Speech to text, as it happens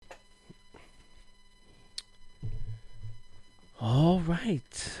All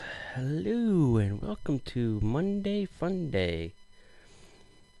right. Hello and welcome to Monday Fun Day.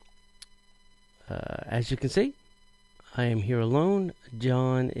 As you can see, I am here alone.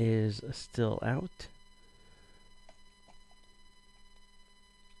 John is still out.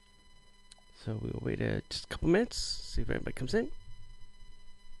 So we'll wait just a couple minutes, see if anybody comes in.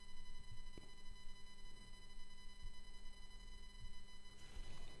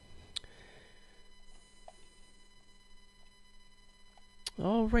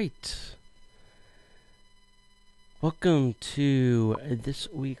 All right. Welcome to this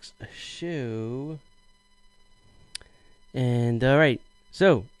week's show. And all right.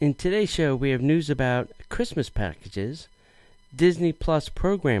 So, in today's show, we have news about Christmas packages, Disney Plus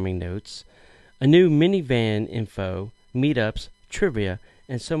programming notes, a new minivan info, meetups, trivia,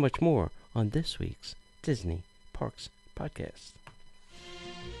 and so much more on this week's Disney Parks Podcast.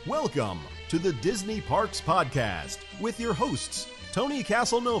 Welcome to the Disney Parks Podcast with your hosts, Tony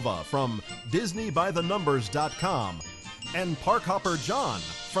Casanova from DisneyByTheNumbers.com and Parkhopper John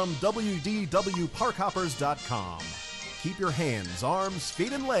from WDWParkhoppers.com. Keep your hands, arms,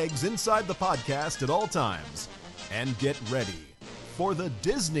 feet, and legs inside the podcast at all times. And get ready for the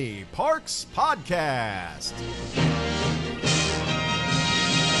Disney Parks Podcast.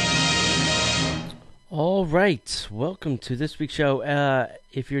 All right, welcome to this week's show.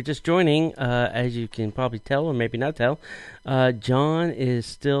 If you're just joining, as you can probably tell or maybe not tell, John is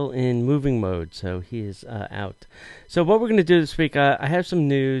still in moving mode, so he is out. So what we're going to do this week, I have some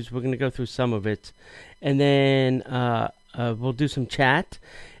news. We're going to go through some of it, and then we'll do some chat,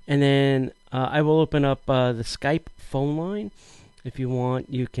 and then I will open up the Skype phone line. If you want,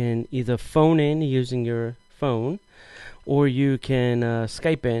 you can either phone in using your phone, or you can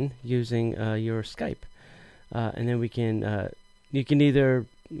Skype in using your Skype, and then we can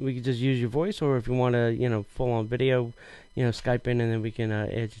just use your voice, or if you want to, full on video, Skype in, and then we can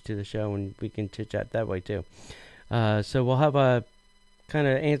add you to the show, and we can chit chat that way too. So we'll have a kind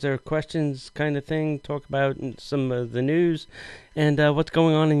of answer questions kind of thing, talk about some of the news, and what's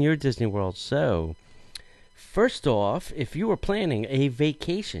going on in your Disney World. So, first off, if you are planning a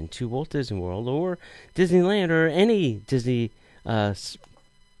vacation to Walt Disney World or Disneyland or any Disney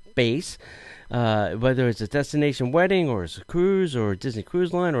space, whether it's a destination wedding or it's a cruise or Disney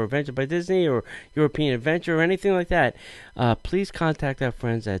Cruise Line or Adventure by Disney or European Adventure or anything like that, please contact our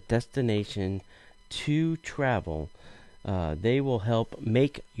friends at Destination to Travel. They will help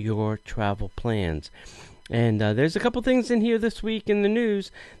make your travel plans. And there's a couple things in here this week in the news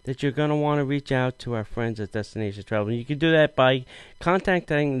that you're going to want to reach out to our friends at Destination Travel. You can do that by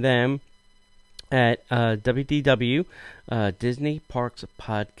contacting them at www,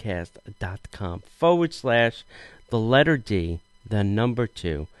 DisneyParksPodcast.com / the letter D, the number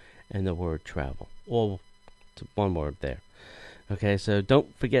 2, and the word travel. All one word there. Okay, so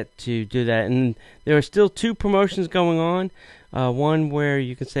don't forget to do that. And there are still 2 promotions going on. One where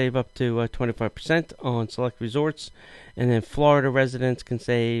you can save up to 25% on select resorts, and then Florida residents can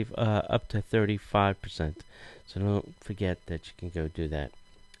save up to 35%. So don't forget that you can go do that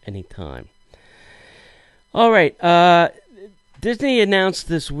anytime. All right, Disney announced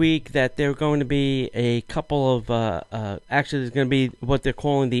this week that there are going to be a couple of, actually there's going to be what they're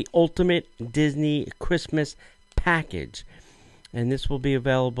calling the Ultimate Disney Christmas Package. And this will be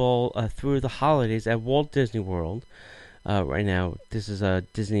available through the holidays at Walt Disney World. Right now, this is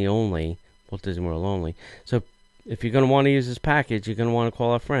Disney only, Walt Disney World only. So if you're going to want to use this package, you're going to want to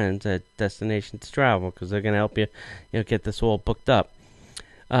call our friends at Destination to Travel, because they're going to help you, get this all booked up.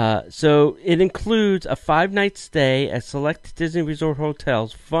 So it includes a 5-night stay at select Disney Resort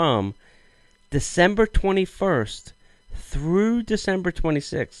hotels from December 21st through December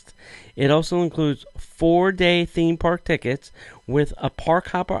 26th. It also includes 4-day theme park tickets with a park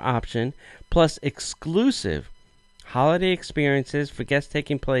hopper option, plus exclusive holiday experiences for guests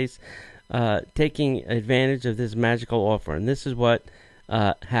taking advantage of this magical offer. And this is what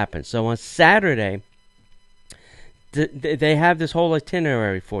happens. So on Saturday, they have this whole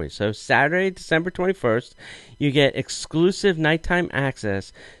itinerary for you. So Saturday, December 21st, you get exclusive nighttime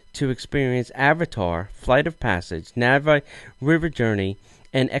access to experience Avatar, Flight of Passage, Navy River Journey,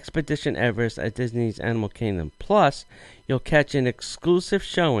 and Expedition Everest at Disney's Animal Kingdom. Plus, you'll catch an exclusive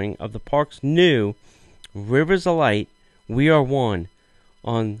showing of the park's new Rivers of Light, We Are One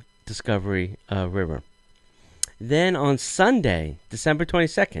on Discovery River. Then on Sunday, December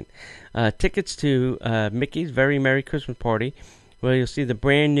 22nd, tickets to Mickey's Very Merry Christmas Party, where you'll see the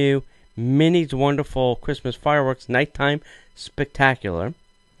brand new Minnie's Wonderful Christmas Fireworks Nighttime Spectacular.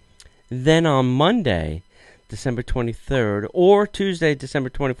 Then on Monday, December 23rd, or Tuesday, December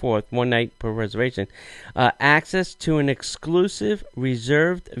 24th, one night per reservation, access to an exclusive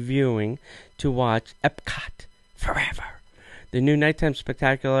reserved viewing to watch Epcot Forever, the new nighttime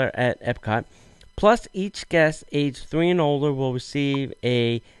spectacular at Epcot. Plus, each guest aged 3 and older will receive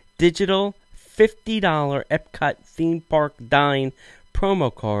a digital $50 Epcot theme park dine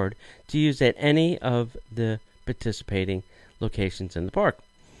promo card to use at any of the participating locations in the park.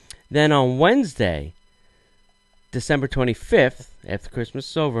 Then on Wednesday, December 25th, after Christmas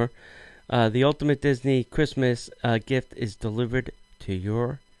is over, the Ultimate Disney Christmas gift is delivered to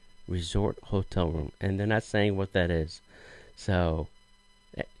your resort hotel room. And they're not saying what that is. So,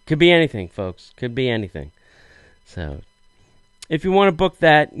 it could be anything, folks. Could be anything. So, if you want to book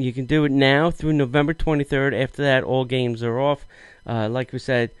that, you can do it now through November 23rd. After that, all games are off. Like we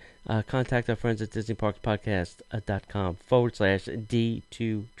said, contact our friends at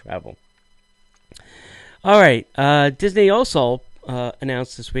DisneyParksPodcast.com/D2Travel. All right. Disney also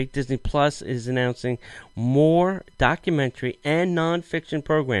announced this week, Disney Plus is announcing more documentary and nonfiction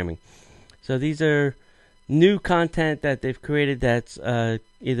programming. So these are new content that they've created that's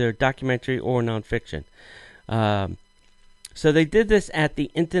either documentary or nonfiction. So they did this at the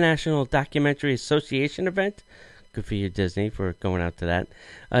International Documentary Association event. Good for you, Disney, for going out to that.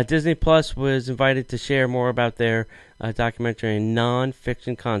 Disney Plus was invited to share more about their documentary and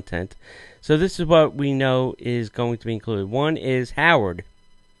nonfiction content. So this is what we know is going to be included. One is Howard.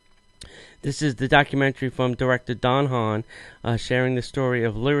 This is the documentary from director Don Hahn, sharing the story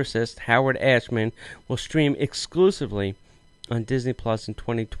of lyricist Howard Ashman. Will stream exclusively on Disney Plus in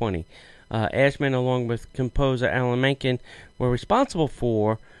 2020. Ashman, along with composer Alan Menken, were responsible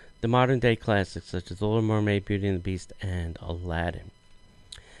for the modern-day classics such as The Little Mermaid, Beauty and the Beast, and Aladdin.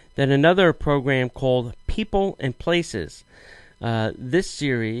 Then another program called People and Places. This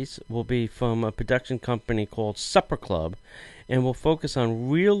series will be from a production company called Supper Club and will focus on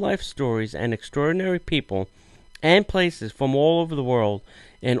real-life stories and extraordinary people and places from all over the world,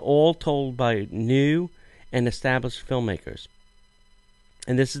 and all told by new and established filmmakers.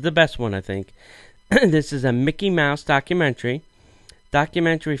 And this is the best one, I think. This is a Mickey Mouse documentary.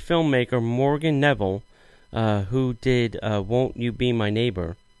 Documentary filmmaker Morgan Neville, who did Won't You Be My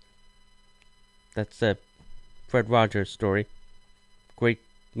Neighbor? That's the Fred Rogers story. Great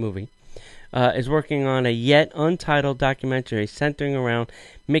movie. Is working on a yet untitled documentary centering around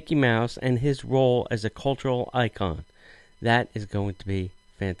Mickey Mouse and his role as a cultural icon. That is going to be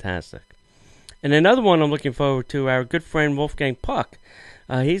fantastic. And another one I'm looking forward to, our good friend Wolfgang Puck.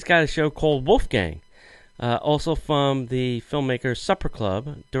 He's got a show called Wolfgang. Also from the filmmaker Supper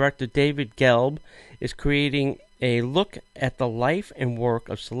Club, director David Gelb is creating a look at the life and work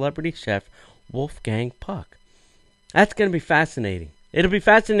of celebrity chef Wolfgang Puck. That's going to be fascinating. It'll be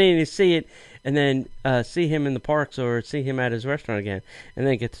fascinating to see it and then see him in the parks or see him at his restaurant again and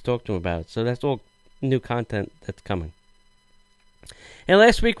then get to talk to him about it. So that's all new content that's coming. And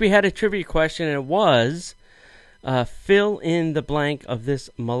last week we had a trivia question, and it was fill in the blank of this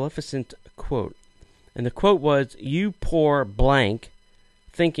Maleficent quote. And the quote was, "You poor blank,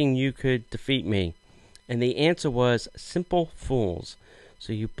 thinking you could defeat me." And the answer was, "Simple fools."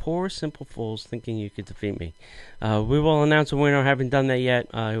 So you poor simple fools thinking you could defeat me. We will announce a winner. I haven't done that yet.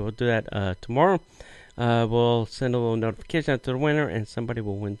 We'll do that tomorrow. We'll send a little notification out to the winner, and somebody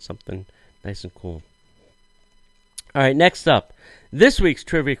will win something nice and cool. All right, next up. This week's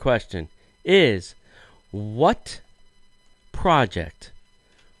trivia question is, what project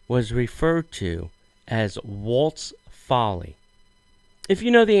was referred to as Walt's Folly? If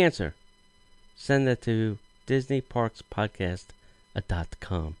you know the answer, send that to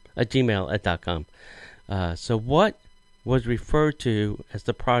DisneyParksPodcast.com, gmail.com. So what was referred to as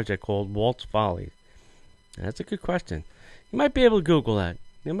the project called Walt's Folly? That's a good question. You might be able to Google that.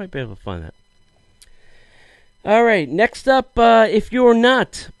 You might be able to find that. All right, next up, if you're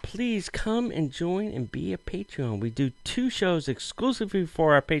not, please come and join and be a Patreon. We do 2 shows exclusively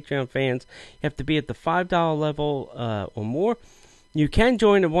for our Patreon fans. You have to be at the $5 level or more. You can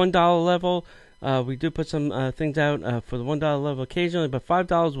join at $1 level. We do put some things out for the $1 level occasionally, but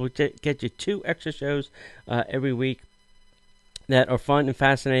 $5 will get you 2 extra shows every week that are fun and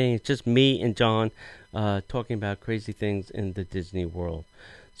fascinating. It's just me and John talking about crazy things in the Disney world.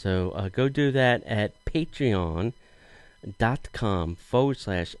 So go do that at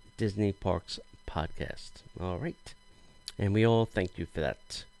patreon.com/Disney Parks Podcast. All right. And we all thank you for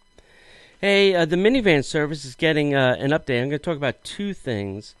that. Hey, the minivan service is getting an update. I'm going to talk about 2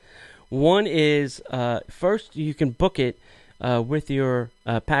 things. One is, first, you can book it with your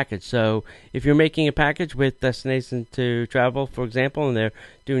package. So if you're making a package with Destination to Travel, for example, and they're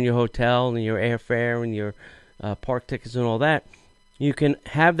doing your hotel and your airfare and your park tickets and all that, you can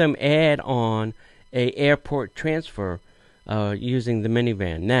have them add on a airport transfer using the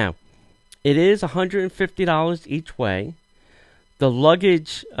minivan. Now, it is $150 each way. The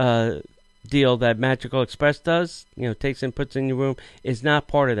luggage deal that Magical Express does, takes and puts in your room, is not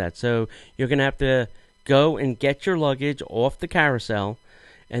part of that. So you're going to have to go and get your luggage off the carousel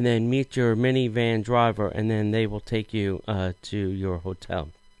and then meet your minivan driver, and then they will take you to your hotel.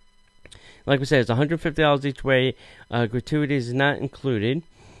 Like we said, it's $150 each way. Gratuities is not included.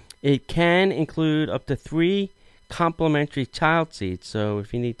 It can include up to 3 complimentary child seats. So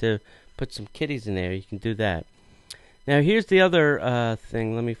if you need to put some kiddies in there, you can do that. Now, here's the other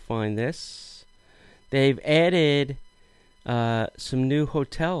thing. Let me find this. They've added some new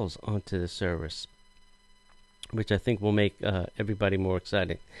hotels onto the service, which I think will make everybody more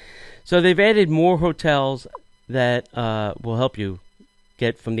excited. So they've added more hotels that will help you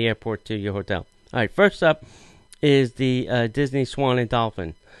get from the airport to your hotel. All right, first up is the Disney Swan and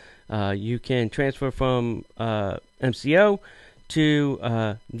Dolphin. You can transfer from MCO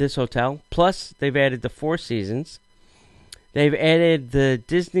to this hotel. Plus, they've added the Four Seasons. They've added the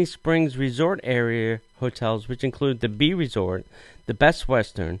Disney Springs Resort area hotels, which include the B Resort, the Best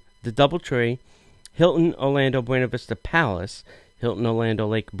Western, the DoubleTree, Hilton Orlando Buena Vista Palace, Hilton Orlando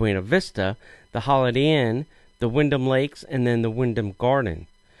Lake Buena Vista, the Holiday Inn, the Wyndham Lakes, and then the Wyndham Garden.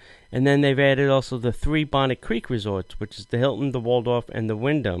 And then they've added also the 3 Bonnet Creek resorts, which is the Hilton, the Waldorf, and the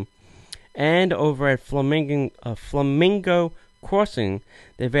Wyndham. And over at Flamingo Crossing,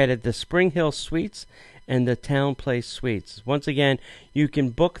 they've added the Spring Hill Suites and the Town Place Suites. Once again, you can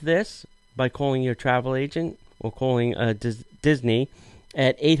book this by calling your travel agent or calling Disney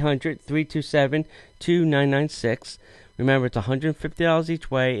at 800-327-2996. Remember, it's $150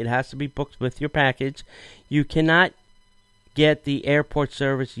 each way. It has to be booked with your package. You cannot get the airport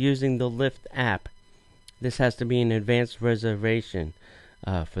service using the Lyft app. This has to be an advanced reservation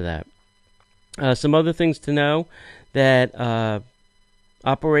for that. Some other things to know, that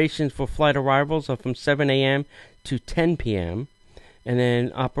operations for flight arrivals are from 7 a.m. to 10 p.m. And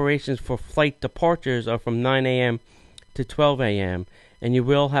then operations for flight departures are from 9 a.m. to 12 a.m. And you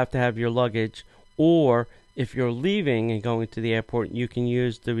will have to have your luggage, or if you're leaving and going to the airport, you can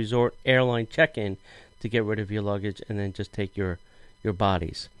use the resort airline check-in to get rid of your luggage and then just take your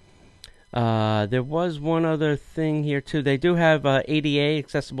bodies. There was one other thing here, too. They do have ADA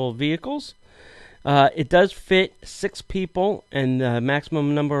accessible vehicles. It does fit 6 people, and the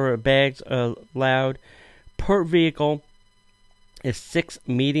maximum number of bags allowed per vehicle is 6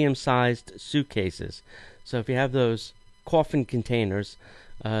 medium-sized suitcases. So if you have those coffin containers,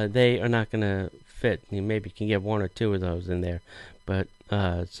 they are not going to fit. You maybe can get 1 or 2 of those in there. But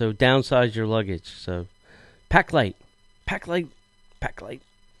so downsize your luggage. So pack light.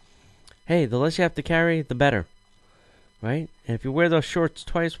 Hey, the less you have to carry, the better. Right? And if you wear those shorts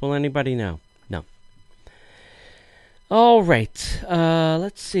twice, will anybody know? No. All right.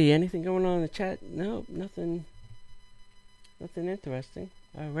 Let's see. Anything going on in the chat? No, nothing interesting.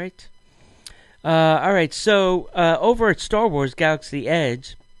 All right. All right. So over at Star Wars Galaxy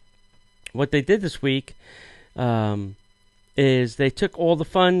Edge, what they did this week is they took all the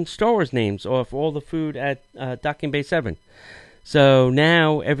fun Star Wars names off all the food at Docking Bay 7. So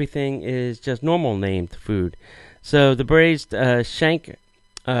now everything is just normal named food. So the braised shank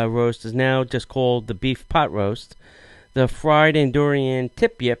roast is now just called the beef pot roast. The fried Andorian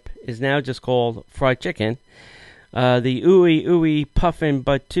tip yip is now just called fried chicken. The ooey ooey puffin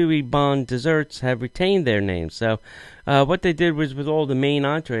batui bon desserts have retained their names. So what they did was with all the main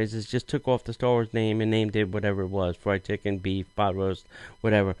entrees is just took off the Star Wars name and named it whatever it was. Fried chicken, beef, pot roast,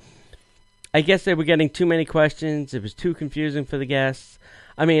 whatever. I guess they were getting too many questions. It was too confusing for the guests.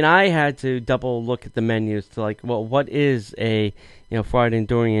 I mean, I had to double look at the menus to what is a fried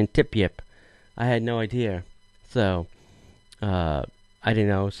Andorian tip yip? I had no idea. So I didn't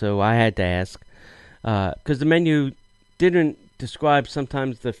know. So I had to ask. Because the menu didn't describe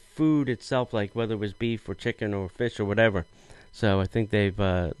sometimes the food itself, like whether it was beef or chicken or fish or whatever. So I think they've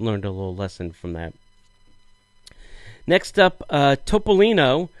learned a little lesson from that. Next up,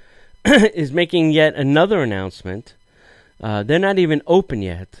 Topolino is making yet another announcement. They're not even open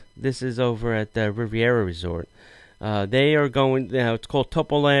yet. This is over at the Riviera Resort. They are going, it's called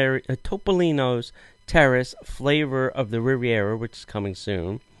Topolino's Terrace Flavor of the Riviera, which is coming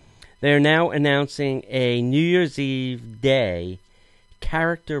soon. They are now announcing a New Year's Eve day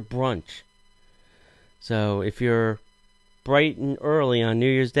character brunch. So if you're bright and early on New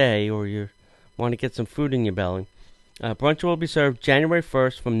Year's Day, or you want to get some food in your belly, brunch will be served January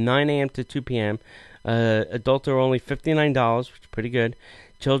 1st from 9 a.m. to 2 p.m. Adults are only $59, which is pretty good.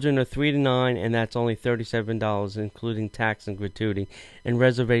 Children are 3 to 9, and that's only $37, including tax and gratuity. And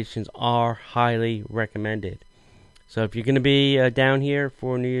reservations are highly recommended. So if you're going to be down here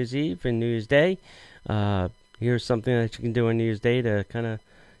for New Year's Eve and New Year's Day, here's something that you can do on New Year's Day to kind of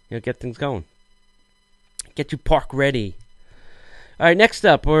get things going. Get you park ready. All right, next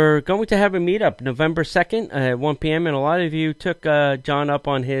up, we're going to have a meetup November 2nd at 1 p.m., and a lot of you took John up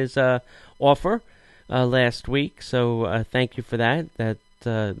on his offer last week, so thank you for that.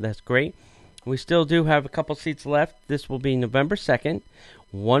 That's great. We still do have a couple seats left. This will be November 2nd,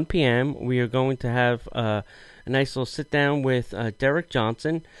 1 p.m. We are going to have a nice little sit-down with Derek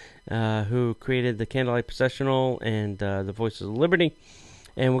Johnson, who created the Candlelight Processional and the Voices of Liberty.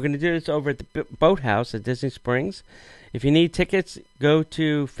 And we're going to do this over at the Boathouse at Disney Springs. If you need tickets, go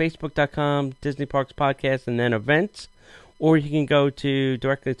to facebook.com, Disney Parks Podcast, and then events. Or you can go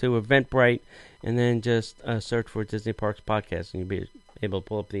directly to Eventbrite and then just search for Disney Parks Podcast, and you'll be able to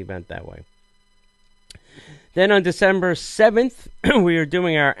pull up the event that way. Then on December 7th, we are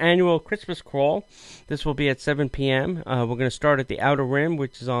doing our annual Christmas crawl. This will be at 7 p.m. We're going to start at the Outer Rim,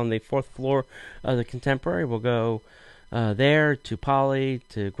 which is on the 4th floor of the Contemporary. We'll go there to Poly,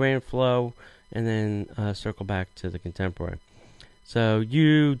 to Grand Flow, and then circle back to the Contemporary. So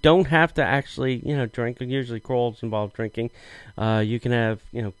you don't have to actually, drink. Usually crawls involve drinking. You can have,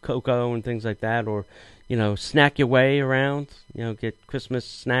 cocoa and things like that, or, snack your way around, get Christmas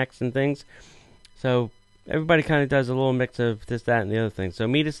snacks and things. So everybody kind of does a little mix of this, that, and the other thing. So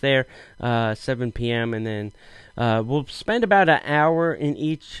meet us there 7 p.m., and then we'll spend about an hour in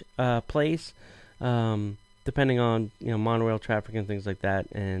each place, depending on monorail traffic and things like that,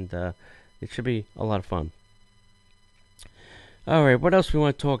 and it should be a lot of fun. All right, what else we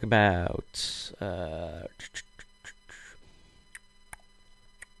want to talk about?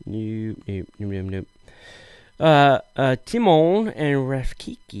 Nope. Timon and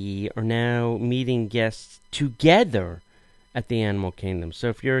Rafiki are now meeting guests together at the Animal Kingdom. So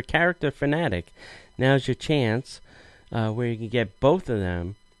if you're a character fanatic, now's your chance where you can get both of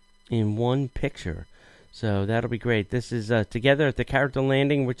them in one picture. So that'll be great. This is together at the Character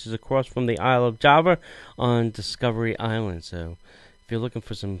Landing, which is across from the Isle of Java on Discovery Island. So if you're looking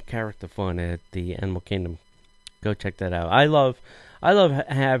for some character fun at the Animal Kingdom, go check that out. I love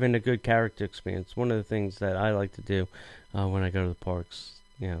having a good character experience. One of the things that I like to do when I go to the parks,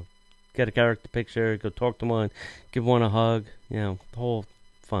 get a character picture, go talk to one, give one a hug, the whole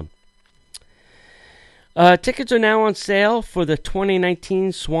fun. Tickets are now on sale for the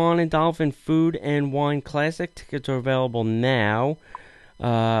 2019 Swan and Dolphin Food and Wine Classic. Tickets are available now,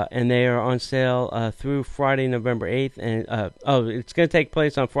 and they are on sale through Friday, November 8th. And it's going to take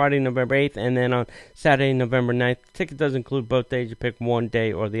place on Friday, November 8th, and then on Saturday, November 9th. The ticket does include both days. You pick one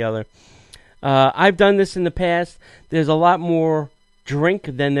day or the other. I've done this in the past. There's a lot more drink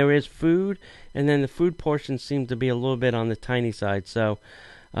than there is food, and then the food portions seem to be a little bit on the tiny side. So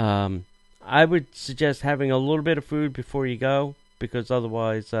I would suggest having a little bit of food before you go, because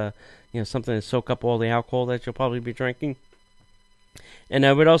otherwise, something to soak up all the alcohol that you'll probably be drinking. And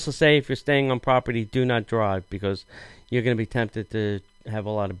I would also say, if you're staying on property, do not drive, because you're going to be tempted to have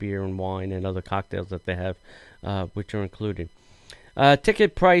a lot of beer and wine and other cocktails that they have, which are included.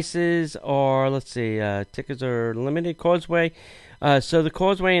 Ticket prices are, tickets are limited. Causeway. So the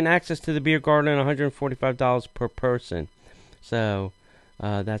Causeway and access to the beer garden, $145 per person. So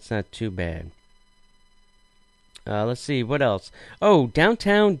that's not too bad. Let's see, what else? Oh,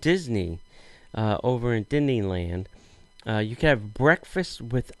 Downtown Disney, over in Disneyland. You can have breakfast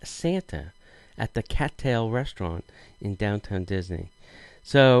with Santa at the Cattail Restaurant in Downtown Disney.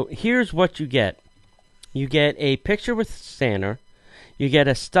 So here's what you get. You get a picture with Santa. You get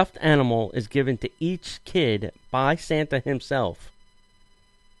a stuffed animal is given to each kid by Santa himself.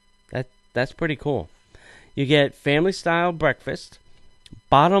 That's pretty cool. You get family-style breakfast.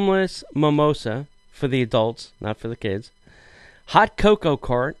 Bottomless mimosa for the adults, not for the kids. Hot cocoa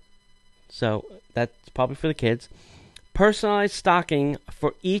cart, so that's probably for the kids. Personalized stocking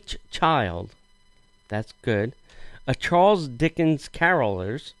for each child, that's good. A Charles Dickens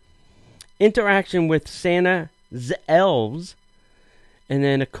carolers. Interaction with Santa's elves. And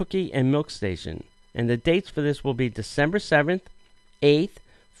then a cookie and milk station. And the dates for this will be December 7th, 8th,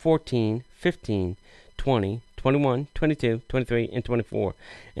 14, 15, 20, 21, 22, 23, and 24.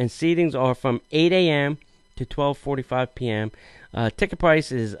 And seatings are from 8 a.m. to 12:45 p.m. Ticket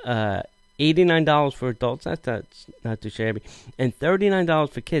price is $89 for adults. That's not too shabby. And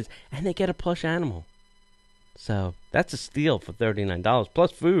 $39 for kids. And they get a plush animal. So that's a steal for $39,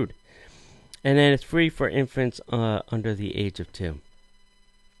 plus food. And then it's free for infants under the age of 2.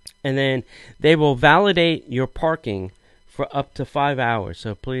 And then they will validate your parking for up to 5 hours.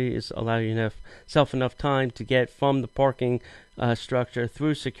 So please allow yourself enough time to get from the parking structure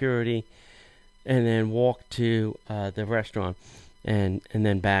through security and then walk to the restaurant and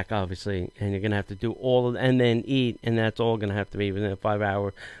then back, obviously. And you're going to have to do and then eat, and that's all going to have to be within a 5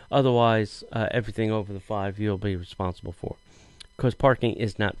 hour. Otherwise, everything over the 5 you'll be responsible for. Because parking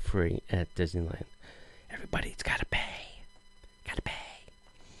is not free at Disneyland. Everybody's got to pay.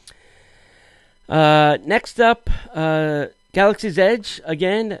 Next up, Galaxy's Edge,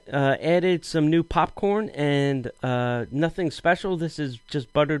 again, added some new popcorn, and nothing special. This is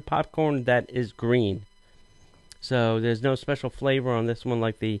just buttered popcorn that is green. So there's no special flavor on this one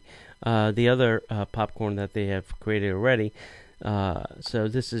like the other popcorn that they have created already. So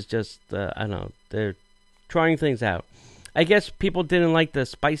this is just, I don't know, they're trying things out. I guess people didn't like the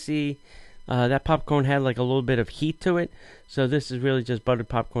spicy, that popcorn had like a little bit of heat to it. So this is really just buttered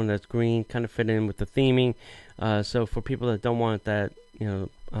popcorn that's green, kind of fit in with the theming. So for people that don't want that,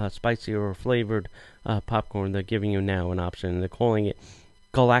 spicy or flavored popcorn, they're giving you now an option. They're calling it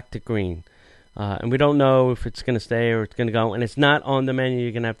Galactic Green. And we don't know if it's going to stay or it's going to go. And it's not on the menu.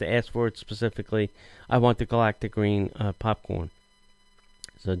 You're going to have to ask for it specifically. I want the Galactic Green popcorn.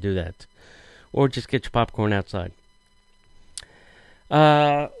 So do that. Or just get your popcorn outside.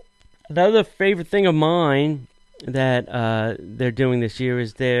 Another favorite thing of mine that they're doing this year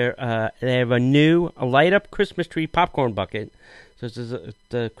is they have a new light-up Christmas tree popcorn bucket. So it's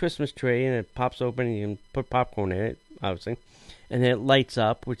the Christmas tree, and it pops open, and you can put popcorn in it, obviously. And then it lights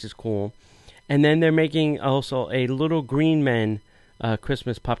up, which is cool. And then they're making also a Little Green Men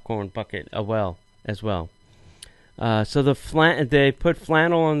Christmas popcorn bucket as well. So they put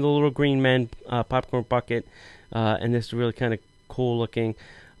flannel on the Little Green Men popcorn bucket, and this is really kind of cool looking.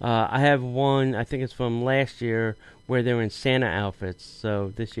 I have one, I think it's from last year, where they were in Santa outfits.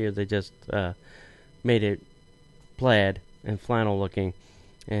 So this year they just made it plaid and flannel looking,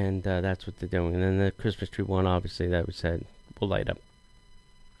 and that's what they're doing. And then the Christmas tree one, obviously, that we said will light up.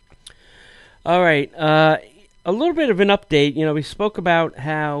 All right, a little bit of an update. We spoke about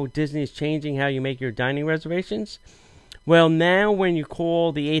how Disney is changing how you make your dining reservations. Well, now when you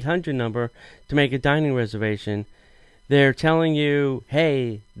call the 800 number to make a dining reservation, they're telling you,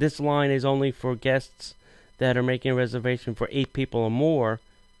 hey, this line is only for guests that are making a reservation for 8 people or more.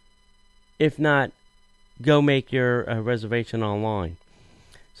 If not, go make your reservation online.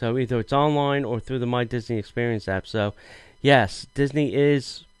 So either it's online or through the My Disney Experience app. So, yes, Disney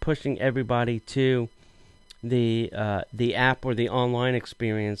is pushing everybody to the app or the online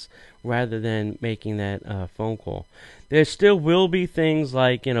experience rather than making that phone call. There still will be things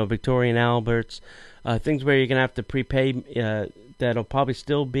like, Victoria and Albert's, things where you're going to have to prepay, that'll probably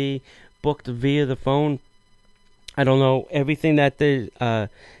still be booked via the phone. I don't know everything that is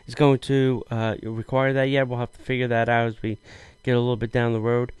going to require that yet. We'll have to figure that out as we get a little bit down the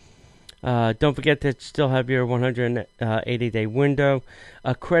road. Don't forget to still have your 180-day window.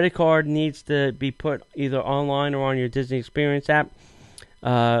 A credit card needs to be put either online or on your Disney Experience app.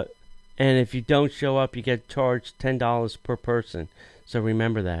 And if you don't show up, you get charged $10 per person. So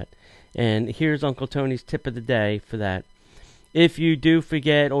remember that. And here's Uncle Tony's tip of the day for that. If you do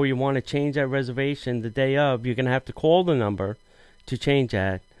forget or you want to change that reservation the day of, you're going to have to call the number to change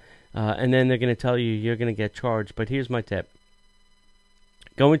that. And then they're going to tell you you're going to get charged. But here's my tip.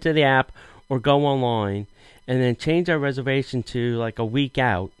 Go into the app or go online and then change our reservation to like a week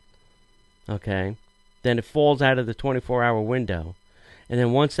out. Okay? Then it falls out of the 24-hour window. And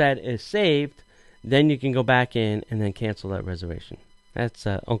then once that is saved, then you can go back in and then cancel that reservation. That's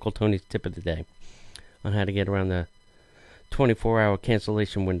Uncle Tony's tip of the day on how to get around the 24-hour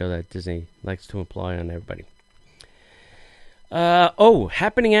cancellation window that Disney likes to apply on everybody.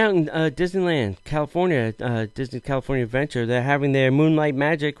 Happening out in Disneyland, California, Disney California Adventure, they're having their Moonlight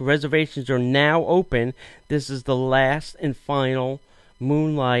Magic. Reservations are now open. This is the last and final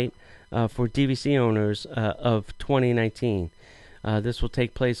Moonlight for DVC owners of 2019. This will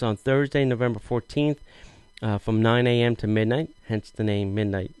take place on Thursday, November 14th, from 9 a.m. to midnight, hence the name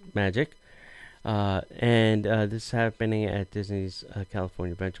Midnight Magic. And this is happening at Disney's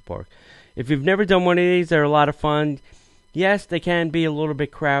California Adventure Park. If you've never done one of these, they're a lot of fun. Yes, they can be a little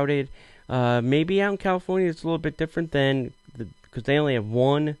bit crowded. Maybe out in California it's a little bit different because they only have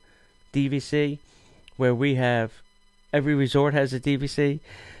one DVC, where we have every resort has a DVC.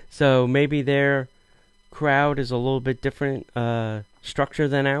 So maybe their crowd is a little bit different structure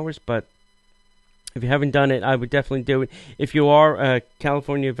than ours. But if you haven't done it, I would definitely do it. If you are a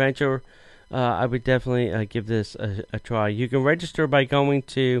California Adventure, I would definitely give this a try. You can register by going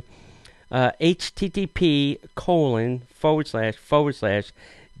to http://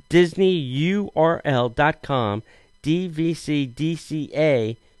 DisneyURL.com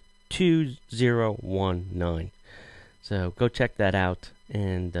DVCDCA 2019. So go check that out,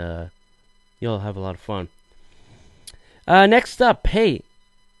 and you'll have a lot of fun. Next up, hey,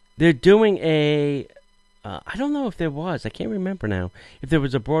 they're doing a... I don't know if there was. I can't remember now if there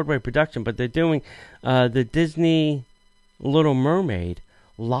was a Broadway production, but they're doing the Disney Little Mermaid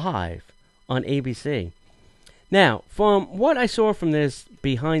live on ABC. Now, from what I saw from this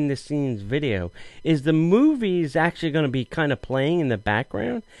behind-the-scenes video, is the movie is actually going to be kind of playing in the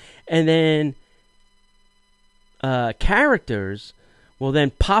background, and then characters will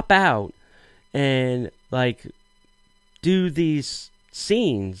then pop out and like do these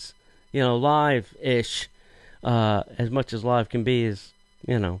scenes, live-ish, as much as live can be, as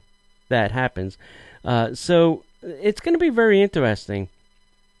that happens. So it's going to be very interesting.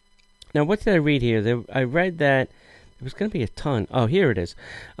 Now, what did I read here? I read that there was going to be a ton. Oh, here it is.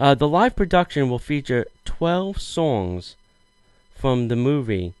 The live production will feature 12 songs from the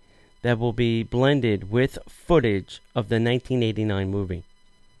movie that will be blended with footage of the 1989 movie.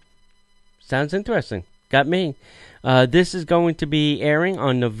 Sounds interesting. Got me. This is going to be airing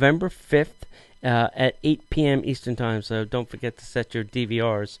on November 5th at 8 p.m. Eastern Time, so don't forget to set your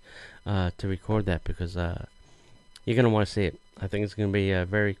DVRs to record that, because you're going to want to see it. I think it's going to be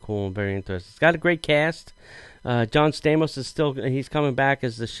very cool and very interesting. It's got a great cast. John Stamos he's coming back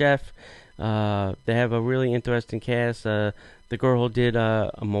as the chef. They have a really interesting cast. The girl who did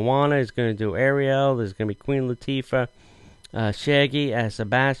Moana is going to do Ariel. There's going to be Queen Latifah. Shaggy as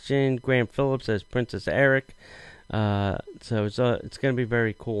Sebastian. Graham Phillips as Princess Eric. So it's going to be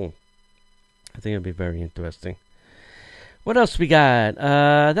very cool. I think it'll be very interesting. What else we got?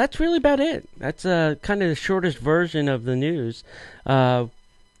 That's really about it. That's kind of the shortest version of the news.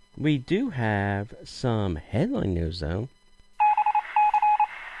 We do have some headline news, though.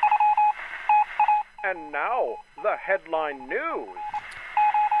 And now, the headline news.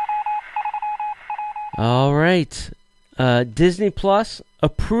 All right. Disney Plus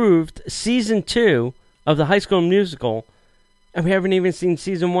approved Season 2 of the High School Musical, and we haven't even seen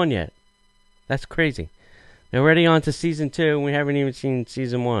Season 1 yet. That's crazy. They're already on to Season 2, and we haven't even seen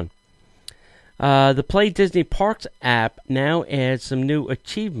Season 1. The Play Disney Parks app now adds some new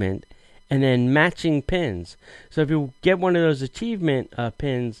achievement and then matching pins. So if you get one of those achievement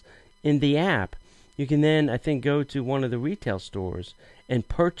pins in the app, you can then, I think, go to one of the retail stores and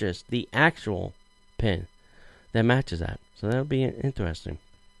purchase the actual pin that matches that. So that'll be interesting.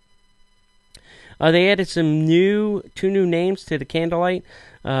 They added two new names to the Candlelight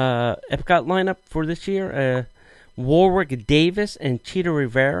Epcot lineup for this year. Warwick Davis and Cheetah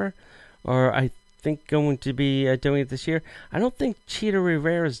Rivera are, I think, going to be doing it this year. I don't think Cheetah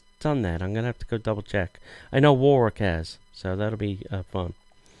Rivera's done that. I'm going to have to go double check. I know Warwick has, so that'll be fun.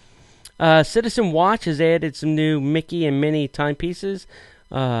 Citizen Watch has added some new Mickey and Minnie timepieces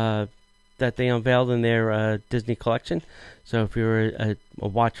that they unveiled in their Disney collection. So if you're a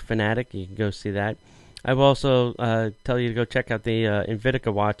watch fanatic, you can go see that. I will also tell you to go check out the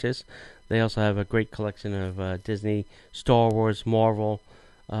Invitica watches. They also have a great collection of Disney, Star Wars, Marvel,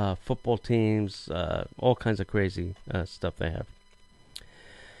 football teams, all kinds of crazy stuff they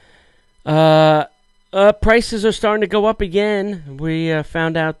have. Prices are starting to go up again. We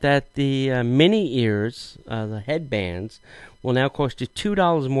found out that the mini ears, the headbands, will now cost you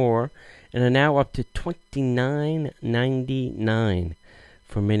 $2 more, and are now up to $29.99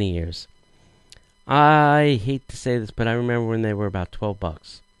 for mini ears. I hate to say this, but I remember when they were about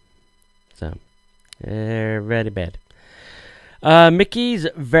 $12. So, they're very bad. Mickey's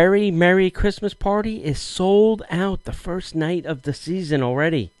Very Merry Christmas Party is sold out the first night of the season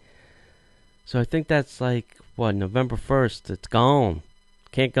already. So I think that's like, November 1st. It's gone.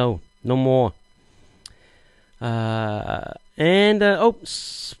 Can't go. No more.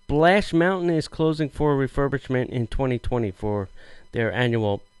 Splash Mountain is closing for refurbishment in 2020 for their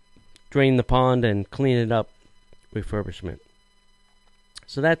annual Drain the Pond and Clean It Up refurbishment.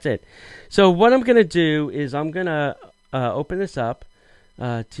 So that's it. So what I'm going to do is I'm going to open this up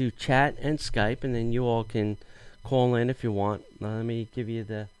to chat and Skype, and then you all can call in if you want. Let me give you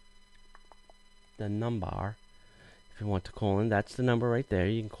the number if you want to call in. That's the number right there.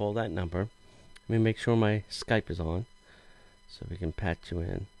 You can call that number. Let me make sure my Skype is on so we can patch you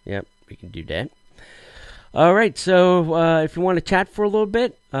in. Yep, we can do that. All right, so if you want to chat for a little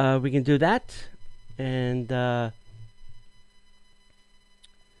bit, we can do that. And that's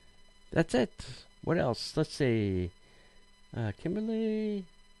it. What else? Let's see. Kimberly.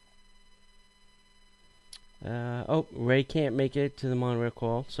 Ray can't make it to the Monterey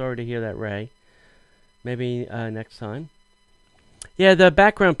call. Sorry to hear that, Ray. Maybe next time. Yeah, the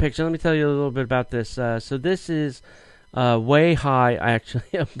background picture. Let me tell you a little bit about this. So this is way high,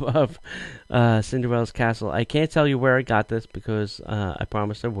 actually, above Cinderella's castle. I can't tell you where I got this because I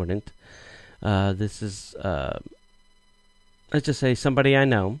promised I wouldn't. This is, let's just say, somebody I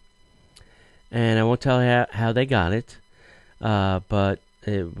know, and I won't tell you how they got it, but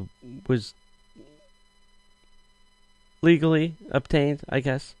it was legally obtained, I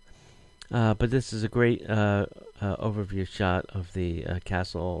guess. But this is a great overview shot of the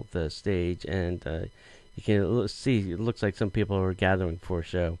castle, the stage, and you can see it looks like some people are gathering for a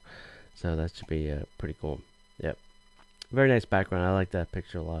show. So that should be pretty cool. Yep. Very nice background. I like that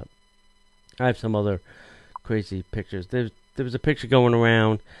picture a lot. I have some other crazy pictures. There was a picture going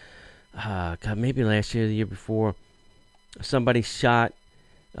around, God, maybe last year or the year before. Somebody shot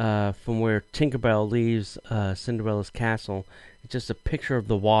from where Tinkerbell leaves Cinderella's castle. It's just a picture of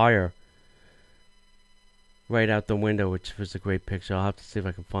the wire right out the window, which was a great picture. I'll have to see if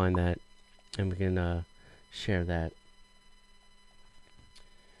I can find that, and we can share that.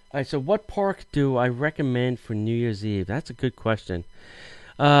 All right, so what park do I recommend for New Year's Eve? That's a good question.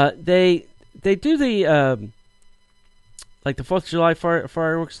 They do the like the 4th of July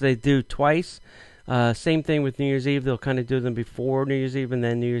fireworks. They do twice. Same thing with New Year's Eve. They'll kind of do them before New Year's Eve and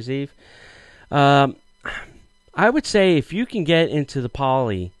then New Year's Eve. I would say if you can get into the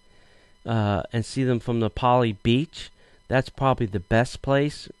Poly and see them from the Poly Beach, that's probably the best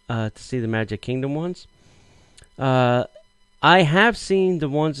place to see the Magic Kingdom ones. I have seen the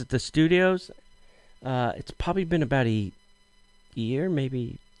ones at the studios. It's probably been about a year,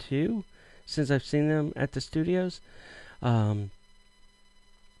 maybe 2, since I've seen them at the studios.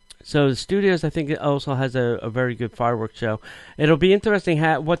 So the studios, I think, it also has a very good fireworks show. It'll be interesting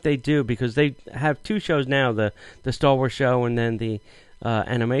what they do, because they have 2 shows now, the Star Wars show and then the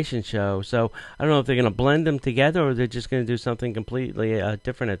animation show. So I don't know if they're going to blend them together or they're just going to do something completely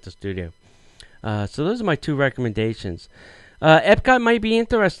different at the studio. So those are my 2 recommendations. Epcot might be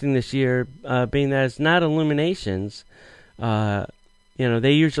interesting this year, being that it's not Illuminations. They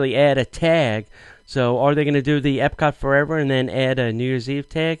usually add a tag. So are they going to do the Epcot Forever and then add a New Year's Eve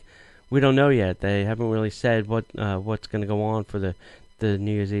tag? We don't know yet. They haven't really said what's going to go on for the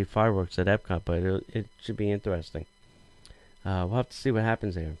New Year's Eve fireworks at Epcot, but it should be interesting. We'll have to see what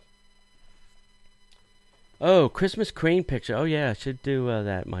happens there. Oh, Christmas crane picture. Oh, yeah, I should do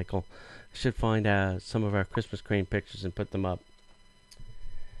that, Michael. I should find some of our Christmas crane pictures and put them up.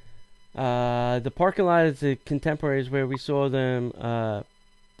 The parking lot is the Contemporaries where we saw them.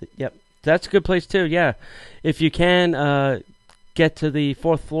 Yep, that's a good place too. Yeah, if you can get to the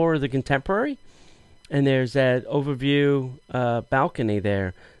 4th floor of the Contemporary, and there's that overview balcony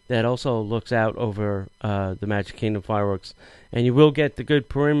there that also looks out over the Magic Kingdom fireworks, and you will get the good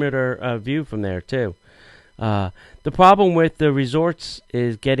perimeter view from there too. The problem with the resorts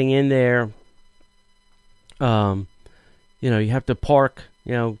is getting in there. You have to park.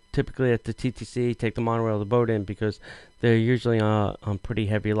 Typically at the TTC, take the monorail, the boat in, because they're usually on pretty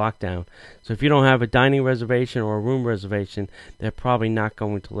heavy lockdown. So if you don't have a dining reservation or a room reservation, they're probably not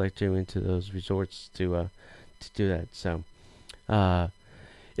going to let you into those resorts to do that. So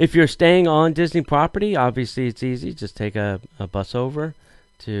if you're staying on Disney property, obviously it's easy. Just take a bus over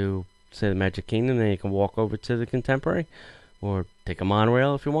to, say, the Magic Kingdom, then you can walk over to the Contemporary, or take a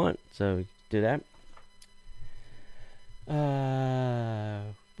monorail if you want. So do that.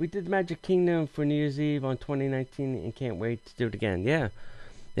 We did Magic Kingdom for New Year's Eve on 2019 and can't wait to do it again.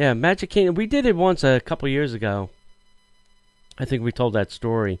 Yeah, Magic Kingdom. We did it once a couple years ago. I think we told that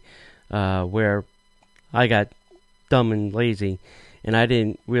story where I got dumb and lazy, and I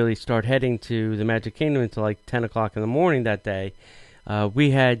didn't really start heading to the Magic Kingdom until like 10 o'clock in the morning that day.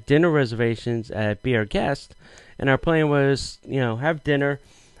 We had dinner reservations at Be Our Guest, and our plan was, have dinner.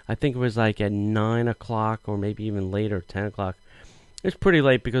 I think it was like at 9 o'clock or maybe even later, 10 o'clock. It was pretty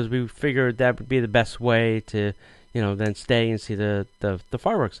late because we figured that would be the best way to, then stay and see the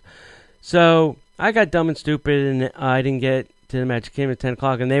fireworks. So I got dumb and stupid, and I didn't get to the Magic Kingdom at 10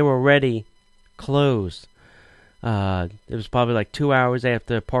 o'clock, and they were already closed. It was probably like 2 hours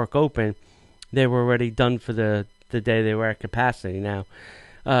after the park opened. They were already done for the day. They were at capacity now.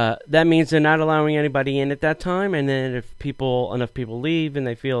 That means they're not allowing anybody in at that time, and then if enough people leave and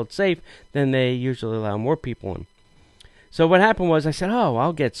they feel it's safe, then they usually allow more people in. So what happened was I said,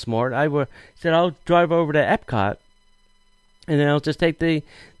 I'll get smart. Said I'll drive over to Epcot, and then I'll just take the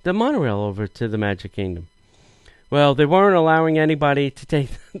monorail over to the Magic Kingdom. Well, they weren't allowing anybody to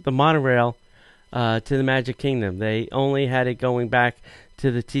take the monorail to the Magic Kingdom. They only had it going back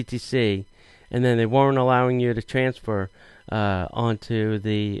to the TTC, and then they weren't allowing you to transfer onto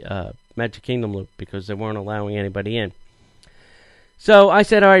the Magic Kingdom loop because they weren't allowing anybody in. So I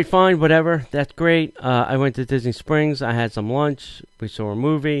said, all right, fine, whatever. That's great. I went to Disney Springs. I had some lunch. We saw a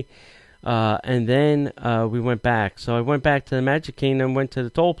movie. And then we went back. So I went back to the Magic Kingdom, went to the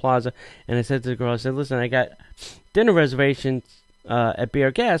Toll Plaza, and I said to the girl, I said, listen, I got dinner reservations at Be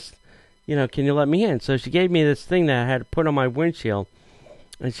Our Guest. You know, can you let me in? So she gave me this thing that I had to put on my windshield.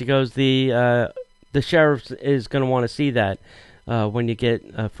 And she goes, the sheriff is going to want to see that when you get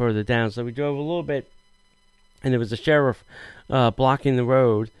further down. So we drove a little bit, and there was a sheriff blocking the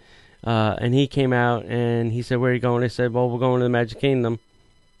road. And he came out, and he said, where are you going? I said, well, we're going to the Magic Kingdom.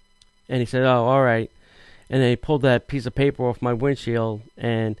 And he said, oh, all right. And then he pulled that piece of paper off my windshield,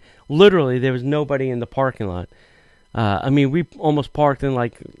 and literally there was nobody in the parking lot. I mean, we almost parked in I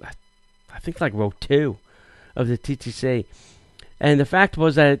think row 2 of the TTC. And the fact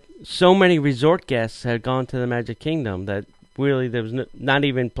was that so many resort guests had gone to the Magic Kingdom that really there was not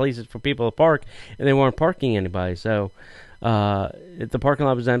even places for people to park, and they weren't parking anybody. So the parking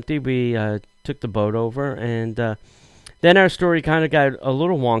lot was empty. We took the boat over, and then our story kind of got a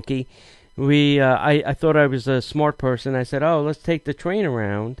little wonky. I thought I was a smart person. I said, oh, let's take the train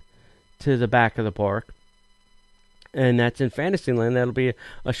around to the back of the park. And that's in Fantasyland. That'll be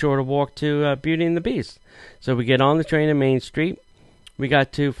a shorter walk to Beauty and the Beast. So we get on the train in Main Street. We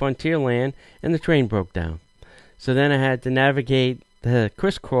got to Frontierland, and the train broke down. So then I had to navigate the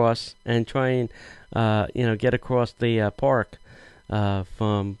crisscross and try and get across the park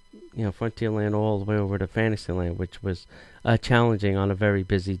from Frontierland all the way over to Fantasyland, which was challenging on a very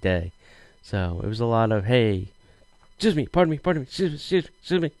busy day. So it was a lot of, hey, excuse me, pardon me, excuse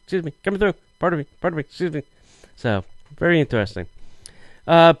me, coming through, pardon me, excuse me. So very interesting.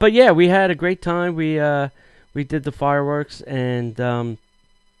 But yeah, we had a great time. We did the fireworks, and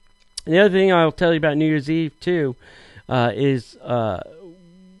the other thing I'll tell you about New Year's Eve too is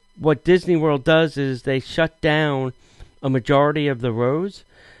what Disney World does is they shut down a majority of the roads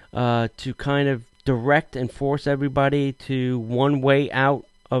to kind of direct and force everybody to one way out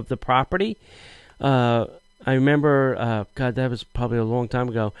of the property. I remember, God, that was probably a long time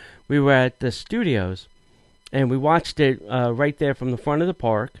ago. We were at the studios, and we watched it right there from the front of the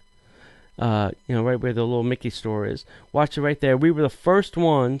park, right where the little Mickey store is. Watched it right there. We were the first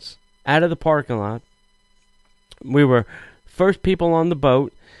ones out of the parking lot. We were first people on the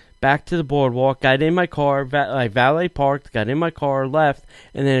boat, back to the boardwalk, got in my car, valet parked, got in my car, left,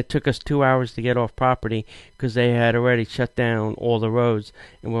 and then it took us 2 hours to get off property because they had already shut down all the roads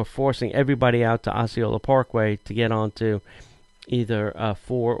and were forcing everybody out to Osceola Parkway to get onto either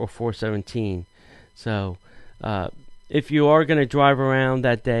 4 or 417. So if you are going to drive around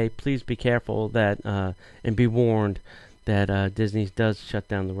that day, please be careful that and be warned that Disney does shut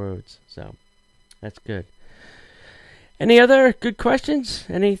down the roads. So that's good. Any other good questions?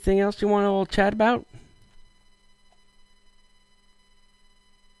 Anything else you want to chat about?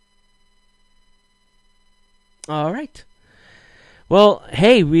 All right. Well,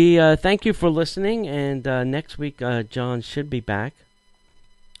 hey, we thank you for listening, and next week John should be back.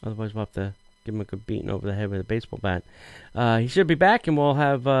 Otherwise, we'll have to give him a good beating over the head with a baseball bat. He should be back, and we'll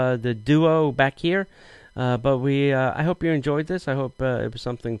have the duo back here. But I hope you enjoyed this. I hope it was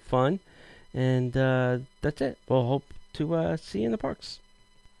something fun, and that's it. We'll hope to see you in the parks.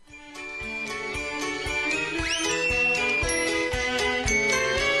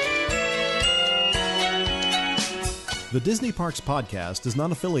 The Disney Parks Podcast is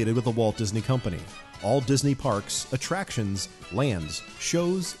not affiliated with the Walt Disney Company. All Disney parks, attractions, lands,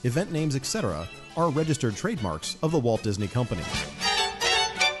 shows, event names, etc. are registered trademarks of the Walt Disney Company.